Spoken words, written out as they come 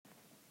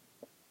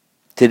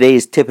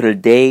Today's tip of the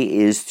day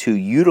is to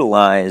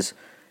utilize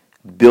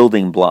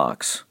building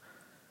blocks.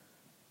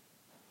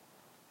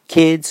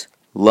 Kids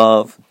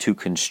love to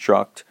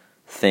construct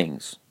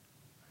things.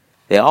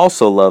 They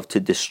also love to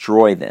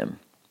destroy them.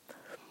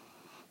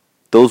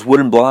 Those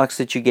wooden blocks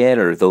that you get,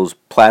 or those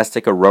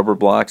plastic or rubber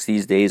blocks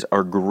these days,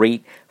 are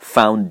great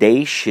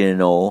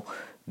foundational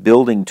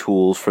building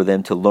tools for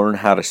them to learn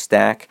how to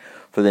stack,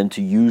 for them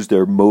to use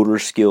their motor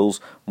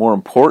skills, more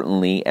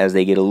importantly, as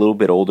they get a little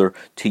bit older,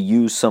 to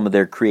use some of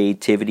their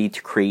creativity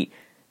to create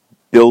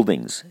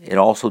buildings. It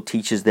also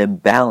teaches them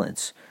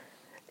balance.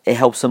 It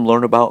helps them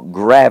learn about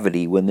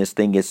gravity when this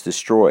thing gets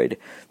destroyed.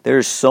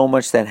 There's so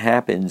much that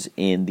happens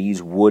in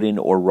these wooden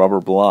or rubber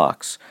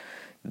blocks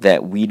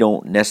that we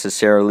don't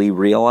necessarily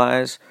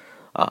realize.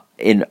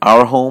 In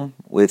our home,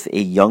 with a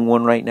young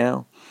one right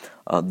now,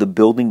 the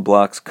building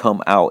blocks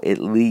come out at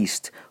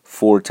least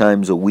 4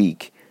 times a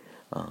week,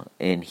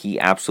 and he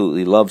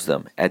absolutely loves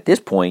them. At this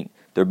point,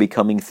 they're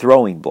becoming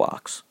throwing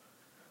blocks.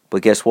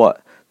 But guess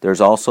what?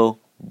 There's also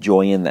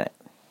joy in that.